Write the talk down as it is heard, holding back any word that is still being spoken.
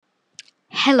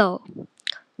Hello,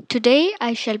 today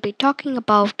I shall be talking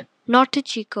about Norte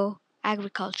Chico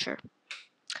agriculture.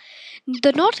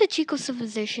 The Norte Chico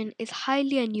civilization is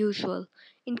highly unusual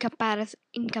in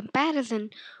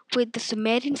comparison with the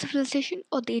Sumerian civilization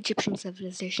or the Egyptian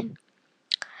civilization.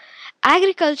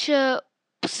 Agriculture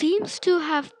seems to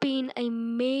have been a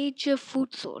major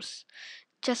food source,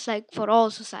 just like for all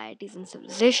societies and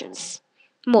civilizations.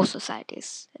 Most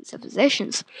societies and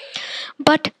civilizations.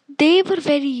 But they were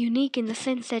very unique in the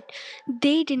sense that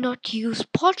they did not use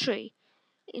pottery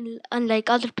unlike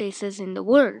other places in the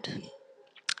world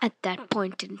at that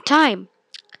point in time.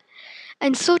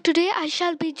 And so today I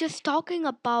shall be just talking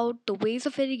about the ways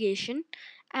of irrigation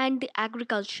and the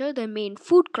agriculture, the main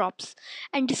food crops,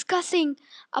 and discussing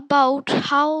about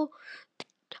how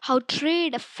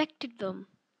trade affected them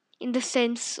in the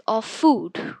sense of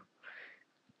food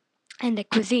and the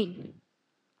cuisine.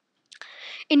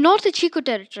 In North Chico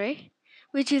territory,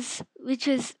 which is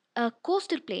a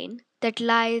coastal plain that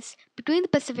lies between the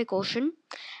Pacific Ocean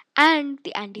and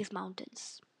the Andes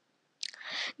Mountains.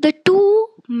 The two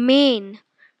main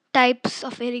types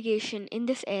of irrigation in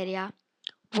this area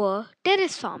were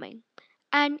terrace farming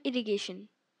and irrigation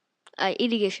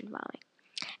farming.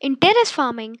 In terrace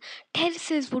farming,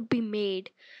 terraces would be made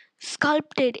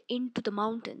sculpted into the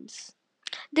mountains.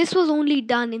 This was only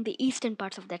done in the eastern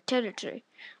parts of that territory.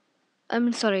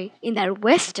 In the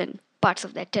western parts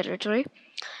of that territory,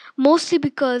 mostly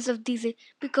because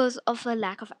of a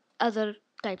lack of other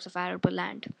types of arable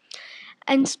land.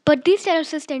 But these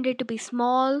terraces tended to be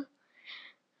smaller,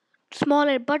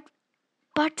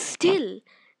 but still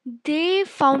they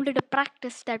founded a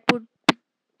practice that would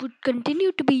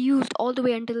continue to be used all the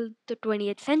way until the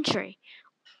 20th century.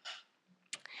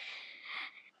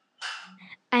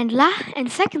 And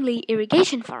secondly,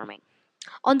 irrigation farming.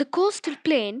 On the coastal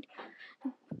plain,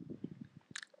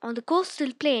 on the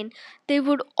coastal plain, they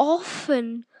would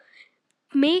often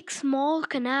make small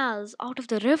canals out of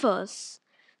the rivers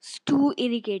to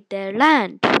irrigate their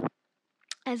land.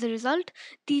 As a result,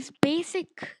 these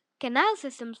basic canal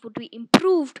systems would be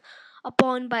improved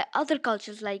upon by other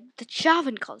cultures like the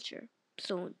Javan culture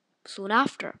soon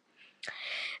after.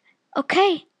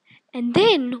 Okay, and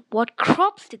then what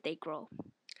crops did they grow?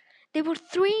 There were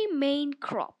three main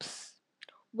crops.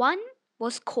 One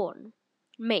was corn,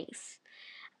 maize.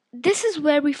 This is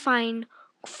where we find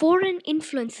foreign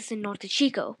influences in Norte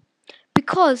Chico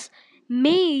because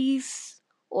maize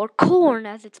or corn,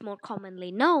 as it's more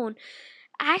commonly known,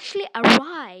 actually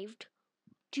arrived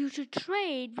due to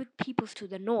trade with peoples to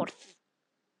the north.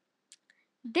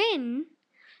 Then,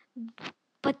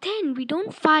 but then we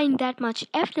don't find that much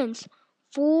evidence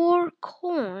for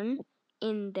corn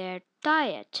in their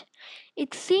diet.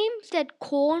 It seems that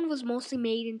corn was mostly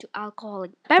made into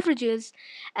alcoholic beverages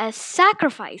as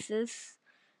sacrifices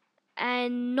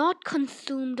and not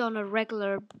consumed on a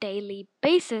regular daily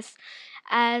basis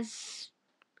as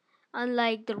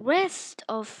unlike the rest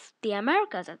of the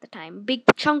Americas at the time, big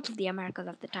chunks of the Americas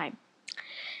at the time.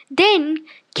 Then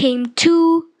came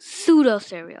two pseudo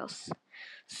cereals.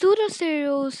 Pseudo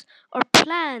cereals are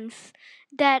plants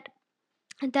that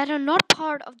are not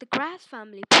part of the grass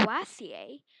family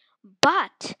Poaceae,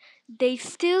 but they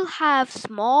still have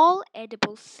small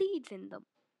edible seeds in them.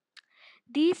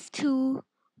 These two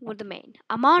were the main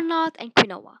Amarnath and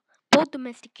quinoa, both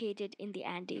domesticated in the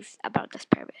Andes about this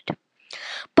period.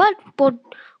 But what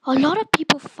a lot of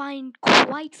people find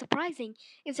quite surprising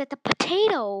is that the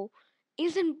potato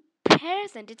isn't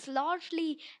present. It's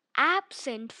largely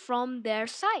absent from their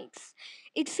sites.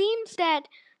 It seems that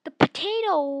the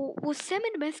potato was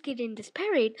semi-domesticated in this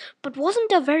period, but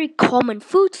wasn't a very common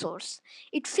food source.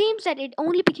 It seems that it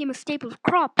only became a staple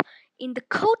crop in the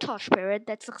Kotosh period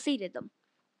that succeeded them.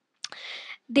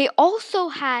 They also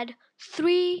had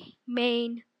three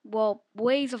main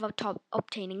ways of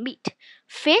obtaining meat: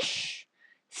 fish,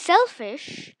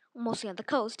 shellfish, mostly on the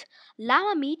coast,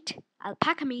 llama meat,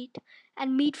 alpaca meat,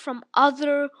 and meat from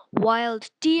other wild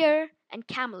deer and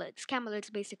camelids.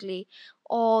 Camelids basically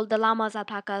all the llamas,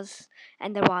 alpacas,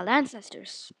 and their wild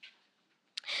ancestors.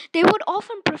 They would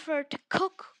often prefer to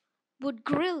would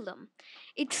grill them.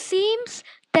 It seems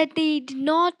that they did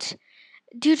not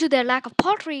due to their lack of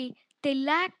pottery, they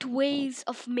lacked ways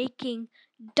of making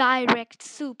direct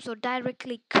soups or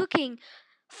directly cooking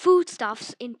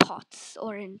foodstuffs in pots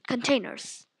or in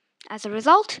containers. As a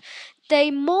result,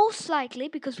 they most likely,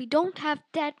 because we don't have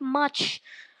that much,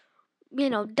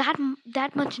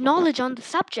 that much knowledge on the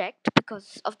subject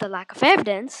because of the lack of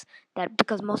evidence, that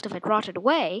because most of it rotted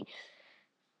away,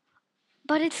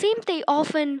 but it seems they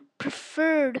often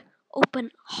preferred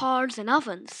open hearths and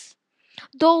ovens.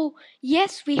 Though,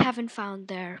 yes, we haven't found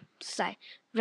their